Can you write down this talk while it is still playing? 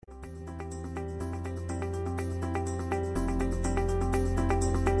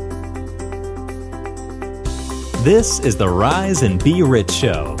This is the Rise and Be Rich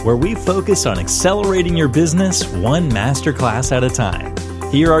show, where we focus on accelerating your business one masterclass at a time.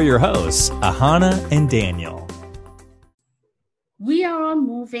 Here are your hosts, Ahana and Daniel. We are all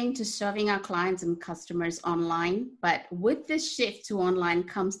moving to serving our clients and customers online, but with this shift to online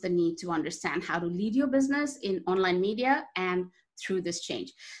comes the need to understand how to lead your business in online media and through this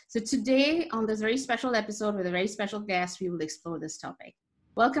change. So today on this very special episode with a very special guest, we will explore this topic.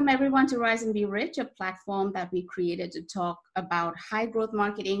 Welcome everyone to Rise and Be Rich, a platform that we created to talk about high growth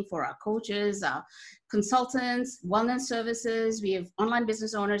marketing for our coaches, our consultants, wellness services. We have online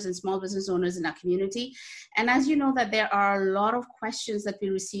business owners and small business owners in our community. And as you know that there are a lot of questions that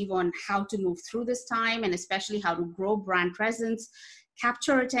we receive on how to move through this time and especially how to grow brand presence,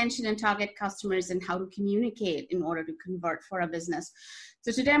 capture attention and target customers, and how to communicate in order to convert for a business.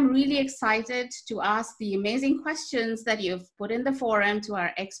 So today I'm really excited to ask the amazing questions that you've put in the forum to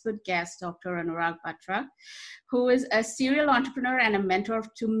our expert guest, Dr. Anurag Batra, who is a serial entrepreneur and a mentor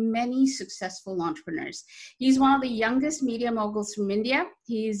to many successful entrepreneurs. He's one of the youngest media moguls from India.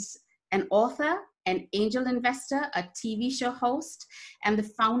 He's an author, an angel investor, a TV show host, and the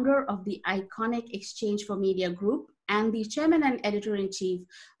founder of the iconic Exchange for Media Group, and the chairman and editor-in-chief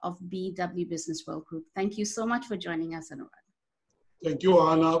of BW Business World Group. Thank you so much for joining us, Anurag. Thank you,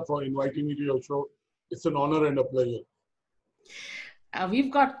 Anna, for inviting me to your show. It's an honor and a pleasure.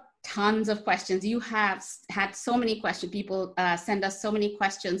 We've got tons of questions. You have had so many questions. People send us so many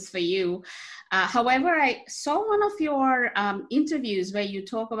questions for you. However, I saw one of your interviews where you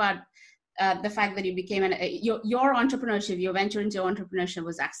talk about the fact that you became your entrepreneurship, your venture into entrepreneurship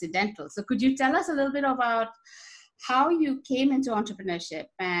was accidental. So could you tell us a little bit about how you came into entrepreneurship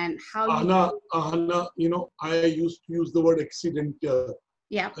and how Anna, I used to use the word accidental.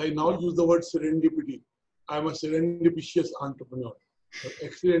 Yeah. I now use the word serendipity. I'm a serendipitous entrepreneur. But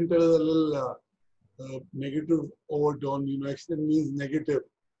accidental is a little negative overtone. Accident means negative.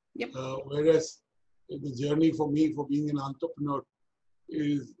 Yep. Whereas the journey for me for being an entrepreneur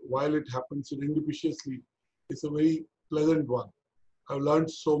is, while it happens serendipitously, it's a very pleasant one. I've learned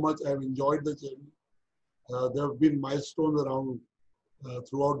so much. I've enjoyed the journey. There have been milestones around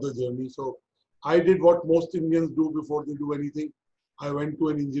throughout the journey. So I did what most Indians do before they do anything. I went to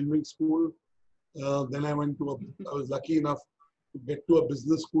an engineering school. Then I was lucky enough to get to a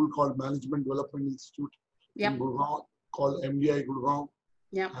business school called Management Development Institute in Gurgaon, called MDI Gurgaon.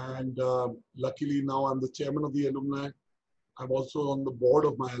 Yep. And luckily now I'm the chairman of the alumni. I'm also on the board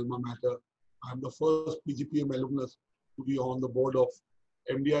of my alma mater. I'm the first PGPM alumnus to be on the board of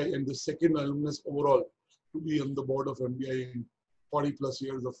MDI and the second alumnus overall to be on the board of MDI in 40 plus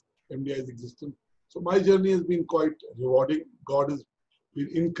years of MDI's existence. So my journey has been quite rewarding. God has been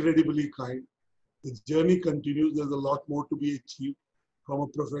incredibly kind. The journey continues. There's a lot more to be achieved from a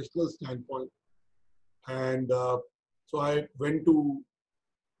professional standpoint. And so I went to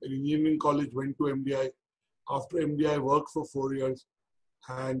an engineering college, went to MDI. After MDI, I worked for 4 years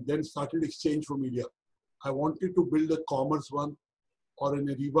and then started Exchange for Media. I wanted to build a Commerce One or an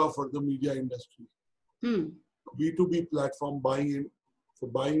Ariba for the media industry. B2B platform buying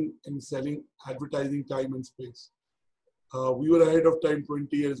and selling advertising time and space. We were ahead of time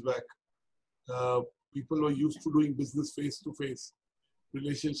 20 years back. People were used to doing business face-to-face,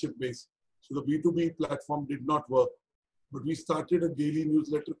 relationship-based. So the B2B platform did not work. But we started a daily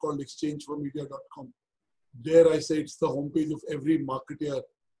newsletter called exchangeformedia.com. There I say it's the homepage of every marketer,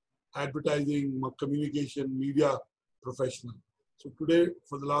 advertising, communication, media professional. So today,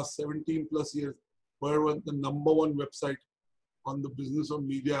 for the last 17 plus years, we're the number one website on the business of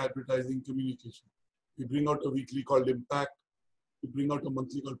media, advertising, communication. We bring out a weekly called Impact. We bring out a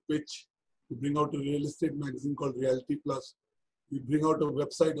monthly called Pitch. We bring out a real estate magazine called Reality Plus. We bring out a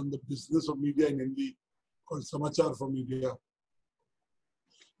website on the business of media in Hindi called Samachar for Media.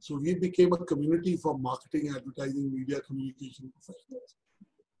 So we became a community for marketing, advertising, media, communication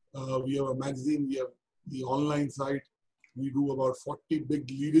professionals. We have a magazine, we have the online site. We do about 40 big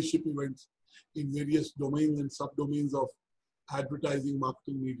leadership events in various domains and subdomains of advertising,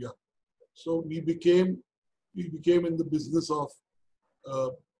 marketing, media. So we became in the business of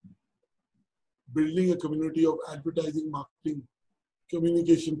building a community of advertising, marketing,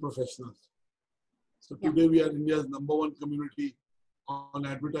 communication professionals. So today we are India's number one community on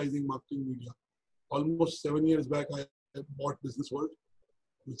advertising, marketing, media. Almost 7 years back, I bought Business World,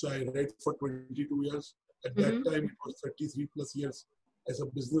 which I read for 22 years. At that time, it was 33 plus years as a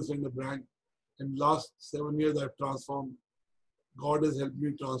business and a brand. And last 7 years, I've transformed. God has helped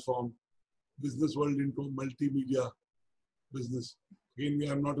me transform Business World into a multimedia business. Again, we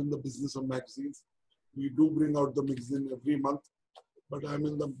are not in the business of magazines. We do bring out the magazine every month, but I'm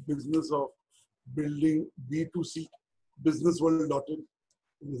in the business of building B2C, businessworld.in.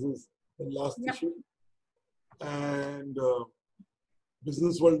 This is the last issue. And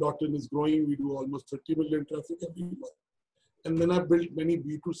businessworld.in is growing. We do almost 30 million traffic every month. And then I built many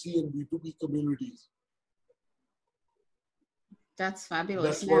B2C and B2B communities. That's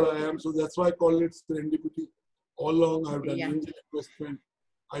fabulous. That's what I am. So that's why I call it serendipity. All along, I've done angel investment.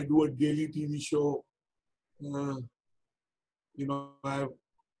 I do a daily TV show.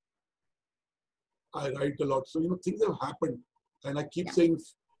 I write a lot. So, things have happened. And I keep saying,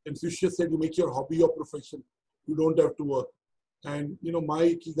 and Fisher said, you make your hobby your profession. You don't have to work. And, my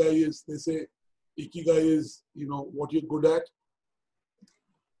ikigai is, they say, ikigai is, what you're good at.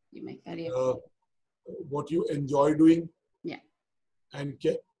 You make that what you enjoy doing. Yeah. And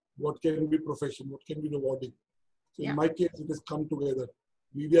what can be profession, what can be rewarding. So in my case, it has come together.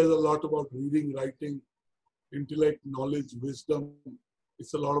 Media is a lot about reading, writing, intellect, knowledge, wisdom.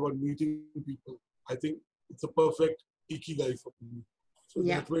 It's a lot about meeting people. I think it's a perfect ikigai for me. So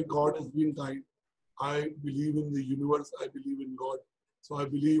that way God has been kind. I believe in the universe. I believe in God. So I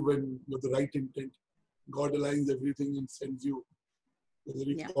believe when you have the right intent, God aligns everything and sends you, whether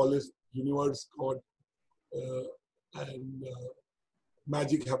you call it universe, God, and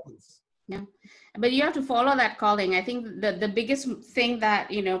magic happens. Yeah, but you have to follow that calling. I think the biggest thing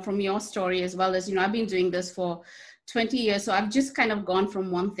that, from your story as well is, I've been doing this for 20 years. So I've just kind of gone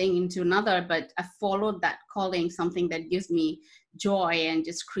from one thing into another, but I followed that calling, something that gives me joy, and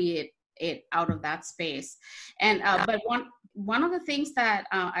just create it out of that space. And but one of the things that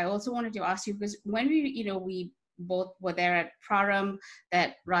I also wanted to ask you, because when we both were there at Praram,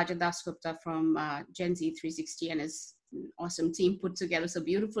 that Raja Dasgupta from Gen Z 360 and his awesome team put together so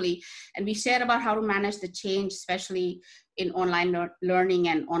beautifully, and we shared about how to manage the change, especially in online learning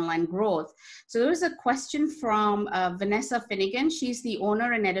and online growth. So there was a question from Vanessa Finnegan. She's the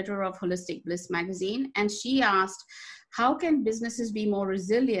owner and editor of Holistic Bliss magazine, and she asked, how can businesses be more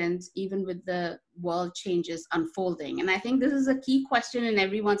resilient even with the world changes unfolding? And I think this is a key question in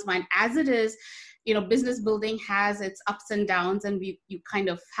everyone's mind, as it is, business building has its ups and downs, and you kind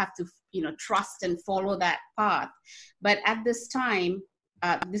of have to, trust and follow that path. But at this time,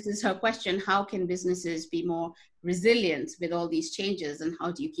 this is her question, how can businesses be more resilient with all these changes, and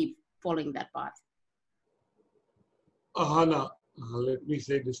how do you keep following that path? Ahana, let me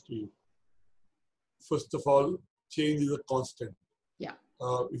say this to you. First of all, change is a constant. Yeah.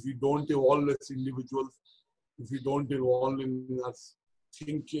 If we don't evolve as individuals, if we don't evolve in our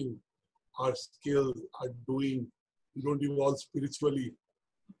thinking, our skills, our doing, we don't evolve spiritually,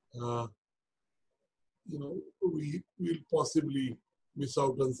 we will possibly miss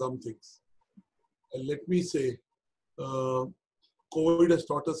out on some things. And let me say, COVID has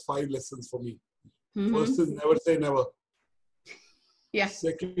taught us 5 lessons for me. Mm-hmm. First is never say never. Yeah.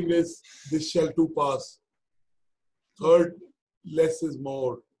 Second is this shall too pass. Third, less is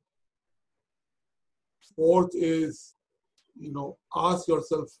more. Fourth is, ask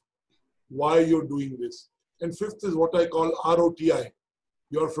yourself why you're doing this. And fifth is what I call ROTI.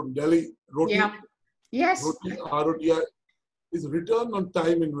 You're from Delhi. Roti. Yeah. Yes. Roti, ROTI is return on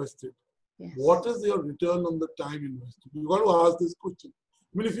time invested. Yes. What is your return on the time invested? You've got to ask this question.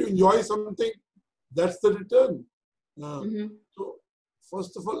 If you enjoy something, that's the return. So,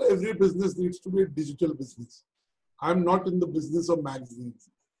 first of all, every business needs to be a digital business. I'm not in the business of magazines.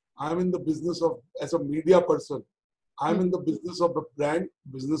 I'm in the business of, as a media person, I'm in the business of the brand,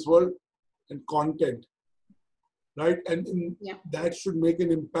 business world, and content, right? And that should make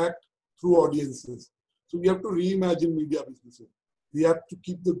an impact through audiences. So we have to reimagine media businesses. We have to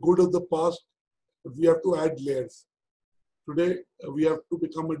keep the good of the past, but we have to add layers. Today, we have to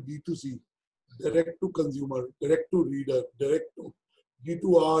become a D2C, direct to consumer, direct to reader, direct to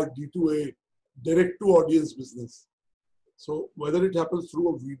D2R, D2A, direct to audience business. So whether it happens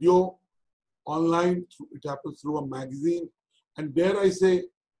through a video, online, it happens through a magazine, and dare I say,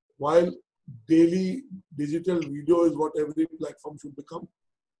 while daily digital video is what every platform should become,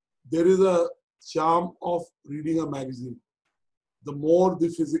 there is a charm of reading a magazine. The more the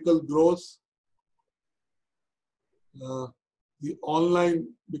physical grows, the online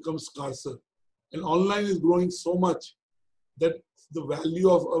becomes scarcer. And online is growing so much that the value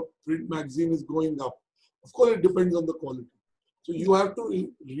of a print magazine is going up. Of course, it depends on the quality. So you have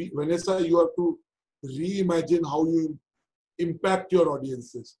to, Vanessa, you have to reimagine how you impact your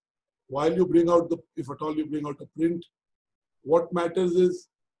audiences. While you bring out if at all you bring out a print, what matters is,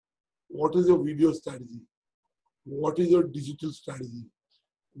 what is your video strategy? What is your digital strategy?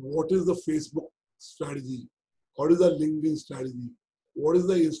 What is the Facebook strategy? What is the LinkedIn strategy? What is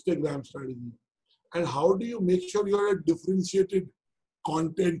the Instagram strategy? And how do you make sure you are a differentiated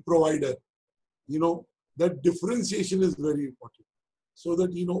content provider? that differentiation is very important. So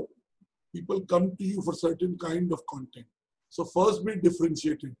that, people come to you for certain kind of content. So first be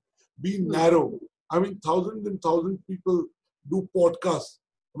differentiated, be narrow. I mean, thousands and thousands of people do podcasts.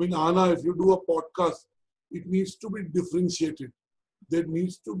 I mean, Ahana, if you do a podcast, it needs to be differentiated. There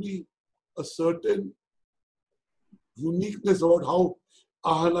needs to be a certain uniqueness about how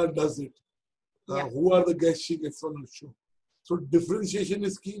Ahana does it. Who are the guests she gets on her show. So differentiation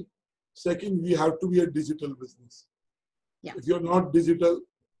is key. Second, we have to be a digital business. Yeah. If you're not digital,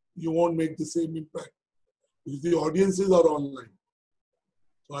 you won't make the same impact if the audiences are online.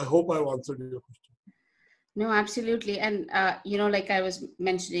 So I hope I've answered your question. No, absolutely. And, like I was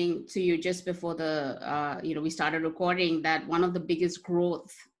mentioning to you just before we started recording, that one of the biggest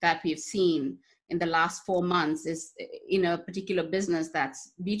growth that we've seen in the last 4 months is in a particular business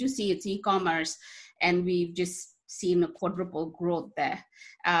that's B2C, it's e-commerce, and we've just seen a quadruple growth there,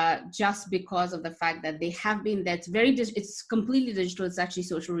 just because of the fact that they have been there. It's completely digital. It's actually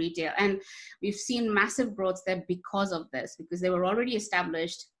social retail. And we've seen massive growth there because of this, because they were already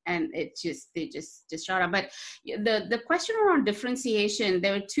established and they just shot up. But the question around differentiation,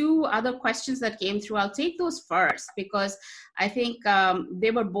 there were 2 other questions that came through. I'll take those first, because I think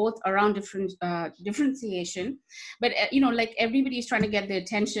they were both around differentiation. But, like everybody's trying to get the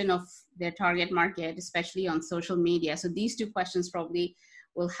attention of their target market, especially on social media. So these 2 questions probably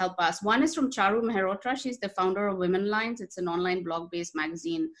will help us. One is from Charu Mehrotra. She's the founder of Women Lines. It's an online blog-based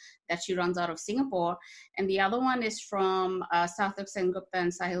magazine that she runs out of Singapore. And the other one is from Sarthak Sengupta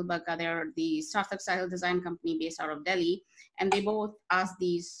and Sahil Bakka. They're the Sarthak Sahil design company based out of Delhi. And they both ask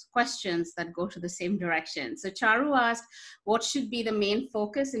these questions that go to the same direction. So Charu asked, what should be the main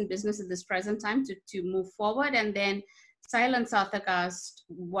focus in business at this present time to move forward? And then Sahil and Sarthak asked,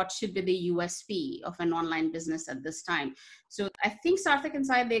 what should be the USP of an online business at this time? So I think Sarthak and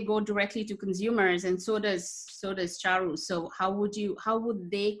Sahil, they go directly to consumers, and so does Charu. So how would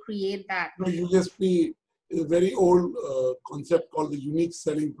they create that? USP is a very old concept called the unique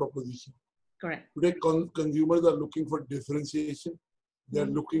selling proposition. Correct. Today, consumers are looking for differentiation. They're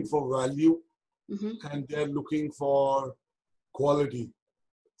looking for value, and they're looking for quality.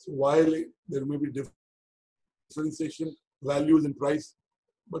 So while there may be differentiation, values and price,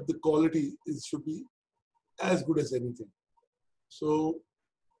 but the quality should be as good as anything. So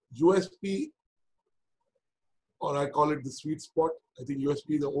USP, or I call it the sweet spot. I think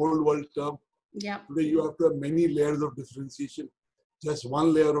USP is the old world term. Yeah. Today you have to have many layers of differentiation. Just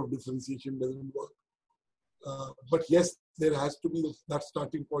one layer of differentiation doesn't work. But yes, there has to be that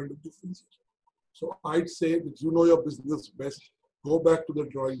starting point of differentiation. So I'd say that you know your business best. Go back to the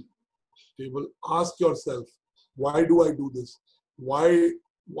drawing table. Ask yourself, why do I do this? Why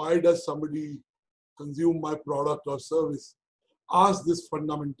does somebody consume my product or service? Ask this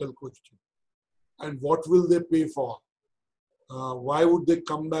fundamental question. And what will they pay for? Why would they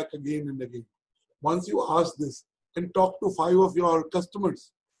come back again and again? Once you ask this, and talk to 5 of your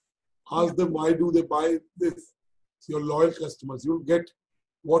customers. Ask them, why do they buy this? It's your loyal customers. You'll get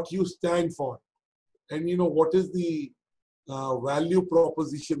what you stand for. And what is the value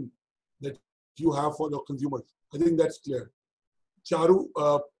proposition that you have for your consumers. I think that's clear. Charu,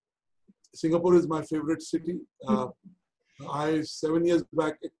 Singapore is my favorite city. I 7 years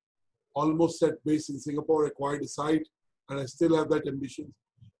back almost set base in Singapore, acquired a site, and I still have that ambition.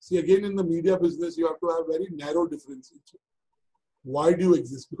 See, again, in the media business, you have to have very narrow differentiation. Why do you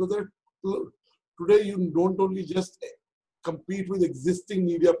exist? Because today you don't only just compete with existing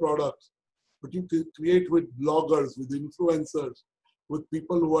media products, but you create with bloggers, with influencers, with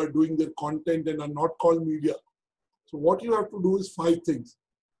people who are doing their content and are not called media. So what you have to do is 5 things.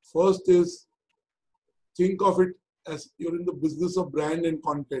 First is think of it as you're in the business of brand and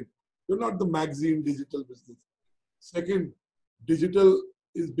content. You're not the magazine digital business. Second, digital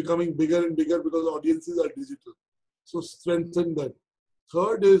is becoming bigger and bigger because audiences are digital. So strengthen that.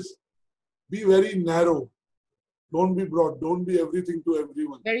 Third is be very narrow. Don't be broad. Don't be everything to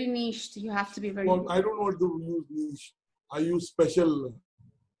everyone. Very niched. You have to be very. Well, I don't know what to use niche. I use special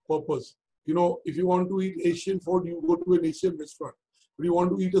purpose. If you want to eat Asian food, you go to an Asian restaurant. If you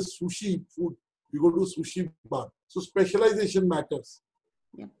want to eat a sushi food, you go to a sushi bar. So specialization matters.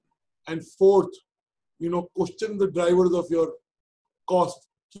 Yeah. And fourth, question the drivers of your cost.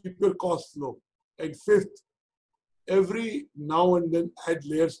 Keep your costs low. And fifth, every now and then add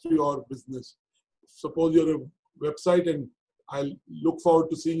layers to your business. Suppose you're a website, and I'll look forward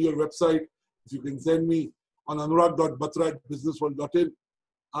to seeing your website. If you can send me on anurag.batra@businessworld.in.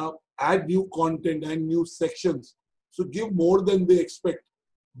 Add new content and new sections. So give more than they expect,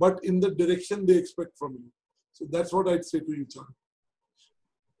 but in the direction they expect from you. So that's what I'd say to you, Chan.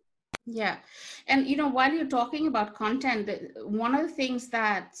 Yeah, and while you're talking about content, one of the things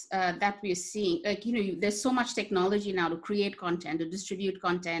that we're seeing, like there's so much technology now to create content, to distribute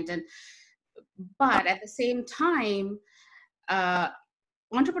content, but at the same time, uh,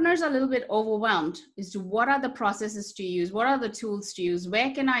 entrepreneurs are a little bit overwhelmed as to what are the processes to use, what are the tools to use, where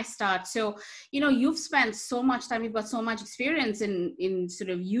can I start. So you've spent so much time, you've got so much experience in sort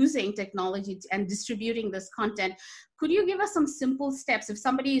of using technology and distributing this content. Could you give us some simple steps if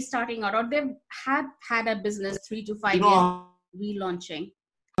somebody is starting out or they've had a business 3 to 5 years relaunching?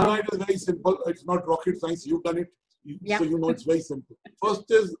 It is very simple. It's not rocket science. You've done it, Yep. So it's very simple. First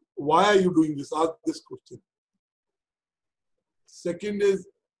is, why are you doing this? Ask this question. Second is,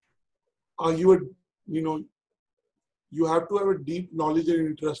 are you you have to have a deep knowledge and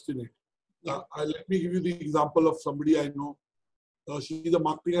interest in it. Let me give you the example of somebody I know. She's a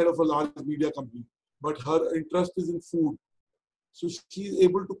marketing head of a large media company, but her interest is in food. So she's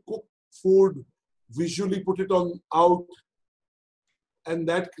able to cook food, visually put it out, and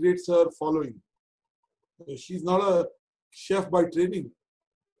that creates her following. She's not a chef by training,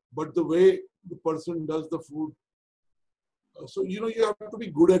 but the way the person does the food. So, you have to be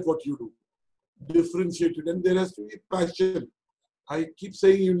good at what you do, differentiated, and there has to be passion. I keep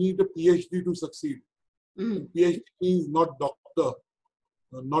saying you need a PhD to succeed. PhD means not doctor,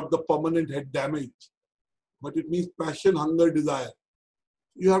 not the permanent head damage, but it means passion, hunger, desire.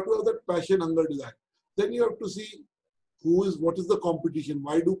 You have to have that passion, hunger, desire. Then you have to see what is the competition?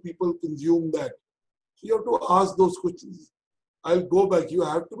 Why do people consume that? So you have to ask those questions. I'll go back. You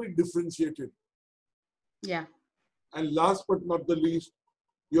have to be differentiated. Yeah. And last but not the least,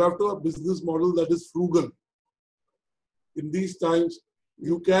 you have to have a business model that is frugal. In these times,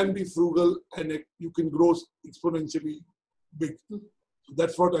 you can be frugal and you can grow exponentially big. So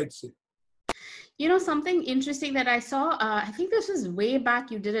that's what I'd say. Something interesting that I saw, I think this was way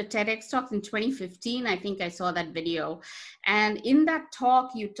back, you did a TEDx talk in 2015. I think I saw that video. And in that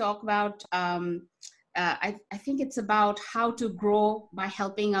talk, you talk about, I think it's about how to grow by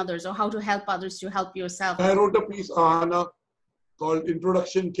helping others or how to help others to help yourself. I wrote a piece, Ahana, called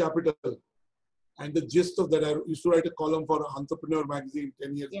Introduction Capital. And the gist of that, I used to write a column for Entrepreneur magazine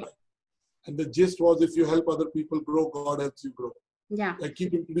 10 years back. And the gist was, if you help other people grow, God helps you grow. Yeah. I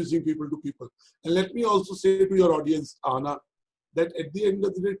keep introducing people to people. And let me also say to your audience, Ahana, that at the end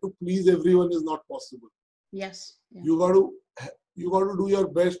of the day, to please everyone is not possible. Yes. Yeah. You got to do your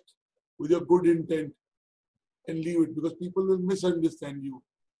best with your good intent and leave it, because people will misunderstand you.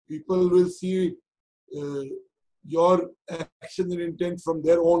 People will see your action and intent from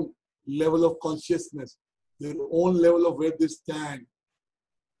their own level of consciousness, their own level of where they stand.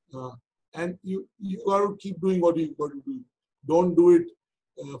 And you got to keep doing what you got to do. Don't do it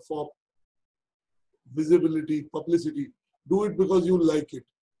for visibility, publicity. Do it because you like it.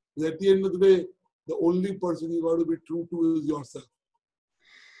 Because at the end of the day, the only person you got to be true to is yourself.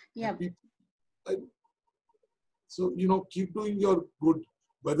 Yeah. So, keep doing your good,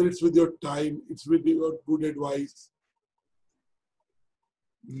 whether it's with your time, it's with your good advice,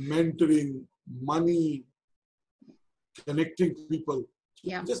 mentoring, money, connecting people.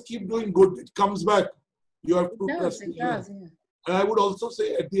 Yeah. Just keep doing good. It comes back. You have to trust it. Yeah. And I would also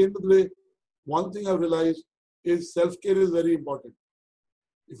say, at the end of the day, one thing I've realized is self-care is very important.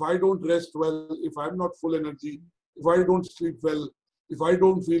 If I don't rest well, if I'm not full energy, if I don't sleep well, if I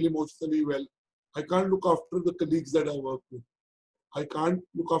don't feel emotionally well, I can't look after the colleagues that I work with. I can't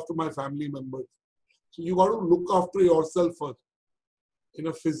look after my family members. So you got to look after yourself first in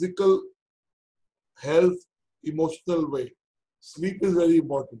a physical, health, emotional way. Sleep is very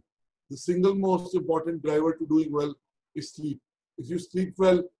important. The single most important driver to doing well is sleep. If you sleep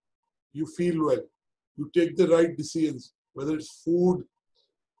well, you feel well. You take the right decisions, whether it's food,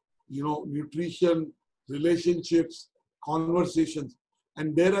 nutrition, relationships, conversations.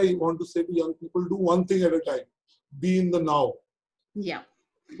 And there I want to say to young people, do one thing at a time. Be in the now. Yeah.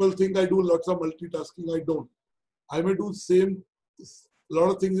 People think I do lots of multitasking. I don't. I may do a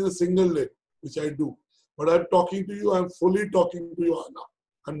lot of things in a single day, which I do. But I'm talking to you. I'm fully talking to you, Anna.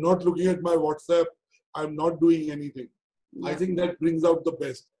 I'm not looking at my WhatsApp. I'm not doing anything. Yeah. I think that brings out the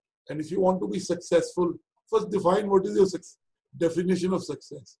best. And if you want to be successful, first define what is your definition of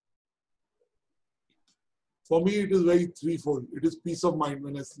success. For me, it is very threefold. It is peace of mind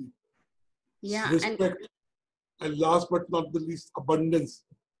when I sleep. Yeah. Respect. And last but not the least, abundance.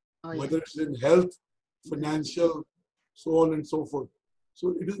 Whether it's in health, financial, so on and so forth.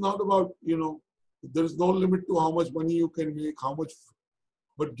 So it is not about, there is no limit to how much money you can make,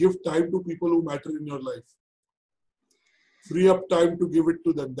 but give time to people who matter in your life. Free up time to give it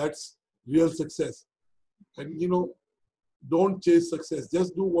to them. That's real success. And, don't chase success.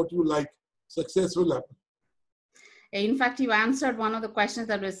 Just do what you like. Success will happen. In fact, you answered one of the questions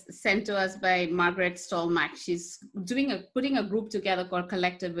that was sent to us by Margaret Stolmack. She's putting a group together called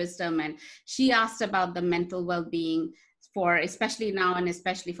Collective Wisdom, and she asked about the mental well-being for especially now and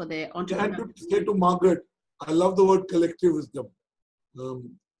especially for the entrepreneurs. And to say to Margaret, I love the word collective wisdom.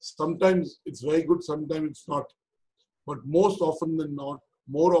 Sometimes it's very good, sometimes it's not. But more often than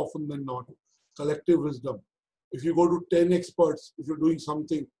not, collective wisdom. If you go to 10 experts, if you're doing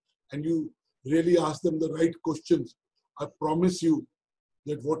something and you really ask them the right questions, I promise you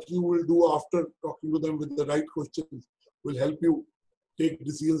that what you will do after talking to them with the right questions will help you take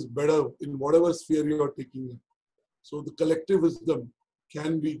decisions better in whatever sphere you are taking in. So the collective wisdom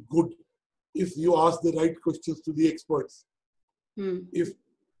can be good if you ask the right questions to the experts. If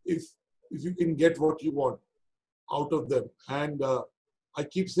you can get what you want out of them. And I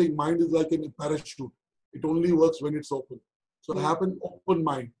keep saying mind is like a parachute. It only works when it's open. So have an open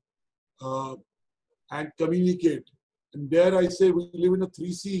mind and communicate. And dare I say, we live in a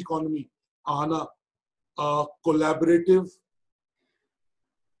 3C economy, Ahana, collaborative,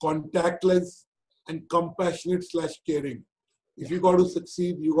 contactless, and compassionate / caring. If you got to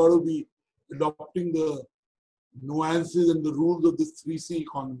succeed, you got to be adopting the nuances and the rules of this 3C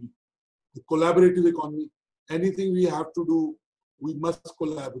economy, the collaborative economy. Anything we have to do, we must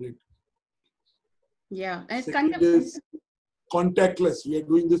collaborate. Yeah, and Second is contactless. We are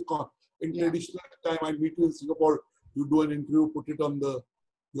doing this in traditional time. I meet you in Singapore. You do an interview, put it on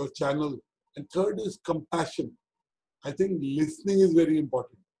your channel. And third is compassion. I think listening is very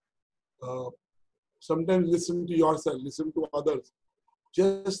important. Sometimes listen to yourself, listen to others.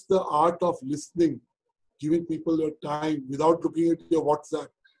 Just the art of listening, giving people your time without looking at your WhatsApp,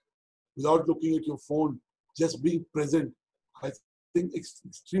 without looking at your phone, just being present. I think it's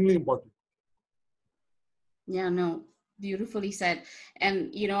extremely important. Yeah, no, beautifully said.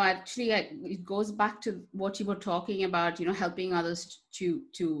 And, actually it goes back to what you were talking about, helping others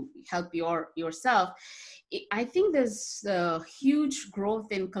to help yourself. I think there's a huge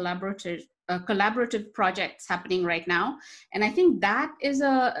growth in collaborative projects happening right now. And I think that is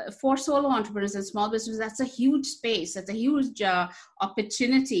for solo entrepreneurs and small businesses, that's a huge space. That's a huge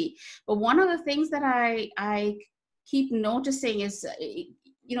opportunity. But one of the things that I keep noticing is,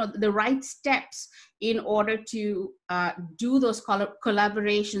 the right steps in order to do those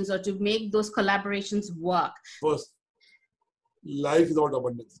collaborations or to make those collaborations work. First, life is about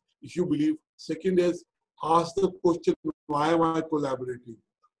abundance. If you believe. Second is, ask the question, why am I collaborating?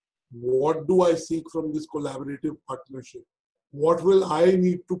 What do I seek from this collaborative partnership? What will I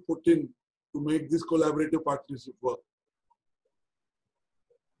need to put in to make this collaborative partnership work?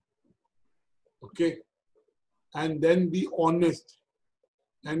 Okay. And then be honest.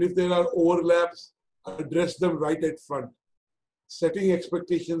 And if there are overlaps, address them right at front. Setting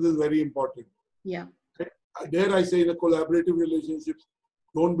expectations is very important. Yeah. Dare I say, in a collaborative relationship,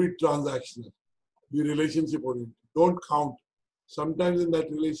 don't be transactional. Be relationship oriented. Don't count. Sometimes in that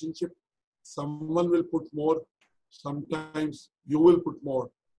relationship, someone will put more. Sometimes you will put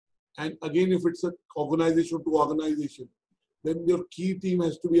more. And again, if it's an organization to organization, then your key team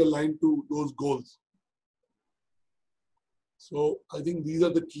has to be aligned to those goals. So I think these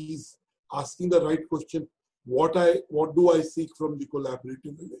are the keys. Asking the right question. What do I seek from the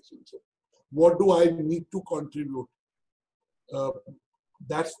collaborative relationship? What do I need to contribute?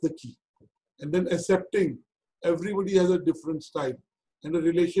 That's the key. And then accepting everybody has a different style. And a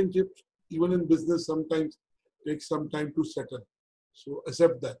relationship, even in business, sometimes takes some time to settle. So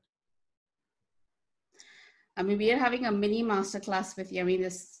accept that. I mean, we are having a mini masterclass with you. I mean,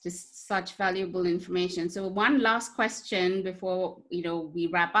 this is such valuable information. So one last question before, we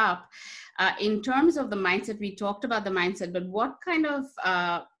wrap up. In terms of the mindset, we talked about the mindset, but what kind of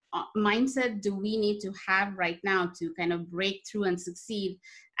mindset do we need to have right now to kind of break through and succeed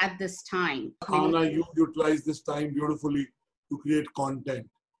at this time? Hannah, you utilize this time beautifully to create content.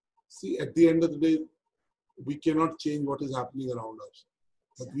 See, at the end of the day, we cannot change what is happening around us,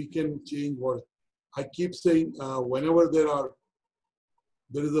 but we can change what. I keep saying, whenever there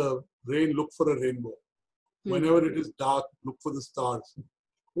is a rain, look for a rainbow. Whenever it is dark, look for the stars.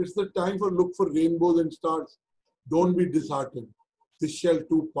 It's the time for look for rainbows and stars. Don't be disheartened. This shall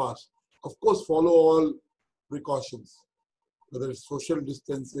too pass. Of course, follow all precautions, whether it's social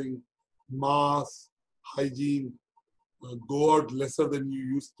distancing, mask, hygiene, go out lesser than you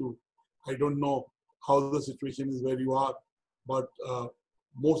used to. I don't know how the situation is where you are, but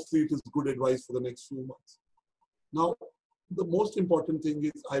mostly it is good advice for the next few months. Now, the most important thing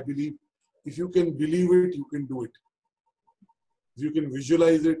is, I believe, if you can believe it, you can do it. If you can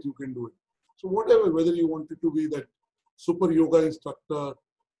visualize it, you can do it. So whatever, whether you want it to be that super yoga instructor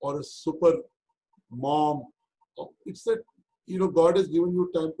or a super mom. It's that, God has given you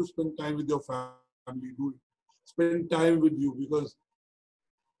time to spend time with your family. Spend time with you, because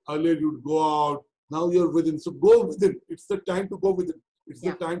earlier you'd go out, now you're within. So go within. It's the time to go within. It's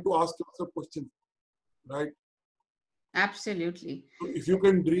the time to ask yourself questions, right? Absolutely. So if you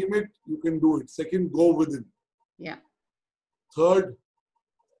can dream it, you can do it. Second, go within. Yeah. Third,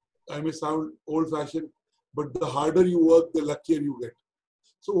 I may sound old-fashioned, but the harder you work, the luckier you get.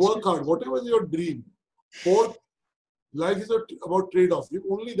 So work hard, whatever is your dream. Fourth, life is about trade-off. You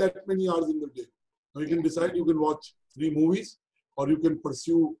have only that many hours in the day. Now you can decide you can watch 3 movies, or you can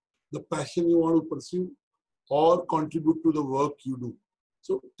pursue the passion you want to pursue, or contribute to the work you do.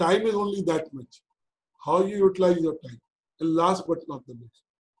 So time is only that much. How you utilize your time. And last but not the least,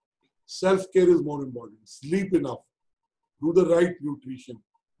 self-care is more important. Sleep enough. Do the right nutrition.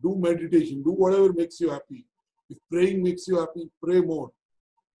 Do meditation. Do whatever makes you happy. If praying makes you happy, pray more.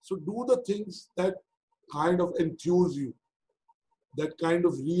 So do the things that kind of enthuse you, that kind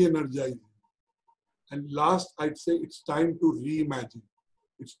of re-energize you. And last, I'd say it's time to reimagine.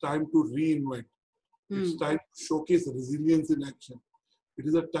 It's time to reinvent. It's time to showcase resilience in action. It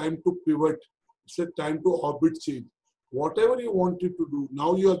is a time to pivot. It's a time to orbit change. Whatever you wanted to do,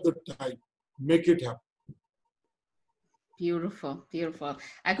 now you have the time. Make it happen. Beautiful, beautiful.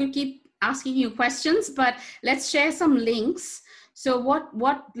 I could keep asking you questions, but let's share some links. So what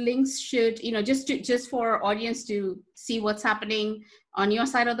links should, just for our audience to see what's happening on your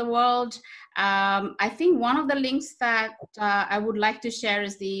side of the world? I think one of the links that I would like to share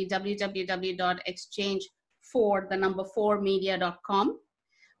is the www.exchange4media.com.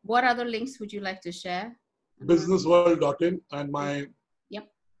 What other links would you like to share? Businessworld.in, and my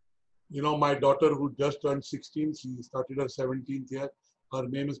my daughter, who just turned 16, she started her 17th year. Her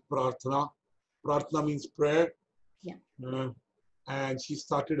name is Prarthana. Prarthana means prayer. Yeah. And she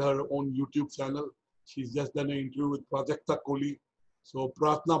started her own YouTube channel. She's just done an interview with Prajakta Kohli. So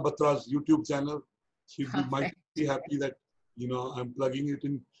Prarthana Batra's YouTube channel. She'd be mighty happy that, I'm plugging it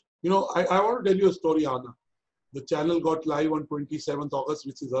in. I want to tell you a story, Anna. The channel got live on 27th August,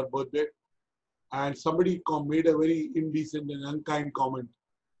 which is her birthday. And somebody made a very indecent and unkind comment.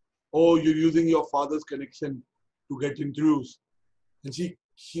 Oh, you're using your father's connection to get interviews. And she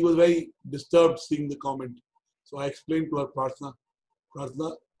was very disturbed seeing the comment. So I explained to her, Prarthana,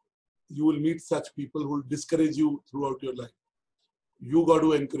 you will meet such people who will discourage you throughout your life. You got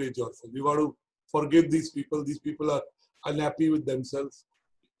to encourage yourself. You got to forgive these people. These people are unhappy with themselves.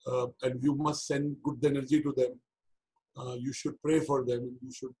 And you must send good energy to them. You should pray for them.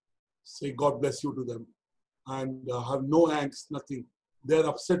 You should say God bless you to them. And have no angst, nothing. They're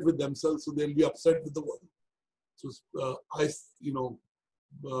upset with themselves, so they'll be upset with the world. So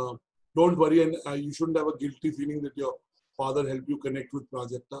don't worry, and you shouldn't have a guilty feeling that your father helped you connect with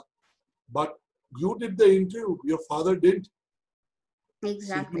Prajakta. But you did the interview, your father didn't.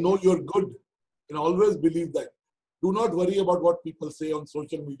 Exactly. So you're good, and always believe that. Do not worry about what people say on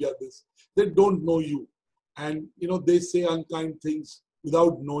social media. They don't know you, and they say unkind things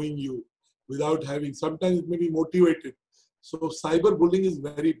without knowing you, without having. Sometimes it may be motivated. So cyberbullying is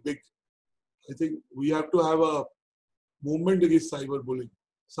very big. I think we have to have a movement against cyberbullying.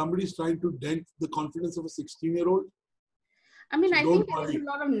 Somebody is trying to dent the confidence of a 16-year-old. I mean, I think there's a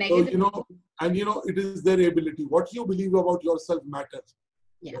lot of negative. So, it is their ability. What you believe about yourself matters.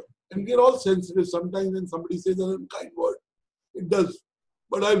 Yeah. And we're all sensitive. Sometimes when somebody says an unkind word, it does.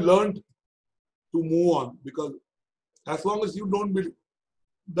 But I've learned to move on, because as long as you don't believe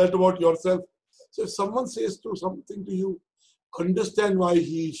that about yourself, so if someone says something to you, understand why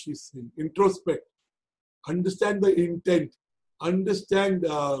she's saying. Introspect. Understand the intent. Understand,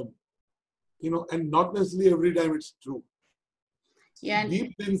 and not necessarily every time it's true. Yeah.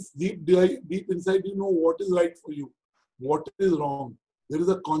 Deep inside, you know what is right for you, what is wrong. There is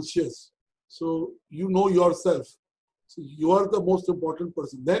a conscious. So you know yourself. So you are the most important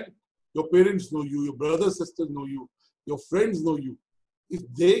person. Then your parents know you, your brothers, sisters know you, your friends know you. If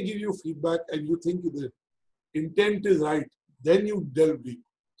they give you feedback and you think the intent is right, then you delve deep.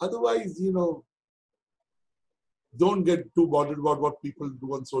 Otherwise, don't get too bothered about what people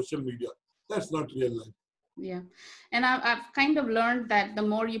do on social media. That's not real life. Yeah. And I've kind of learned that the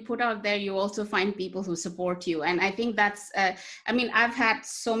more you put out there, you also find people who support you. And I think that's, I've had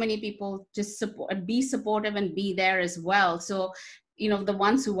so many people just be supportive and be there as well. So, the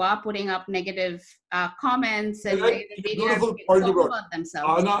ones who are putting up negative comments and beautiful point about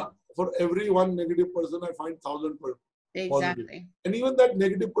themselves. Anna, for every one negative person, I find 1,000 Exactly. positive. And even that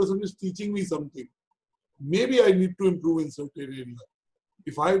negative person is teaching me something. Maybe I need to improve in certain area.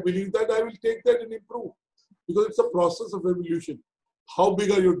 If I believe that, I will take that and improve. because it's a process of evolution. How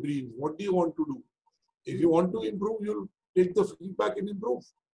big are your dreams? What do you want to do? If you want to improve, you'll take the feedback and improve,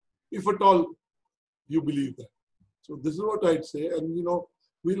 if at all you believe that. So this is what I'd say. And,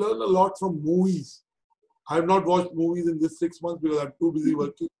 we learn a lot from movies. I have not watched movies in this 6 months because I'm too busy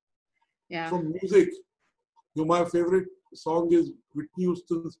working. Yeah. From music, my favorite song is Whitney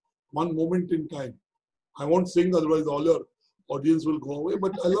Houston's One Moment in Time. I won't sing, otherwise all your audience will go away,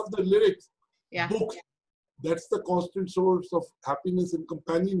 but I love the lyrics. Yeah. Book, that's the constant source of happiness and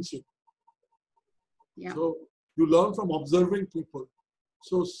companionship. Yeah. So you learn from observing people.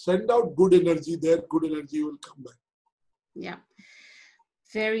 So send out good energy there, good energy will come back. Yeah.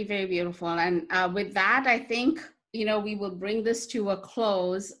 Very, very beautiful. And with that, I think, we will bring this to a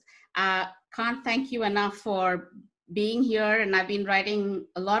close. Can't thank you enough for being here. And I've been writing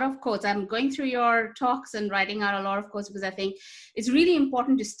a lot of quotes. I'm going through your talks and writing out a lot of quotes because I think it's really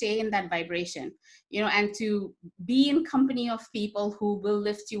important to stay in that vibration, and to be in company of people who will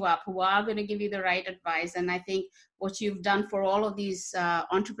lift you up, who are going to give you the right advice. And I think what you've done for all of these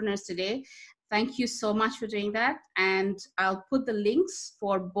entrepreneurs today, thank you so much for doing that. And I'll put the links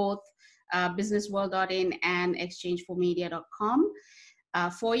for both businessworld.in and exchange4media.com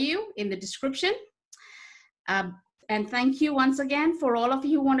for you in the description. And thank you once again for all of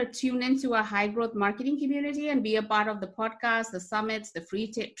you who want to tune into our high growth marketing community and be a part of the podcast, the summits, the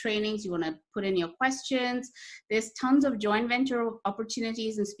free trainings. You want to put in your questions. There's tons of joint venture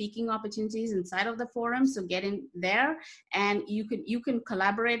opportunities and speaking opportunities inside of the forum. So get in there and you can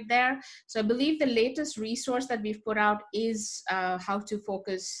collaborate there. So I believe the latest resource that we've put out is how to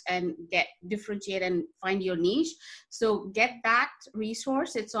focus and differentiate and find your niche. So get that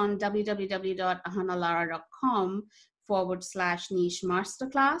resource. It's on www.ahanalara.com/niche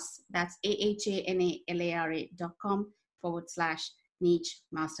masterclass. That's ahanalara.com/niche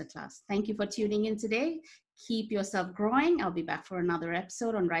masterclass. Thank you for tuning in today. Keep yourself growing. I'll be back for another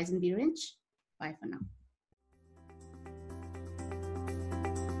episode on Rise and Be Rich. Bye for now.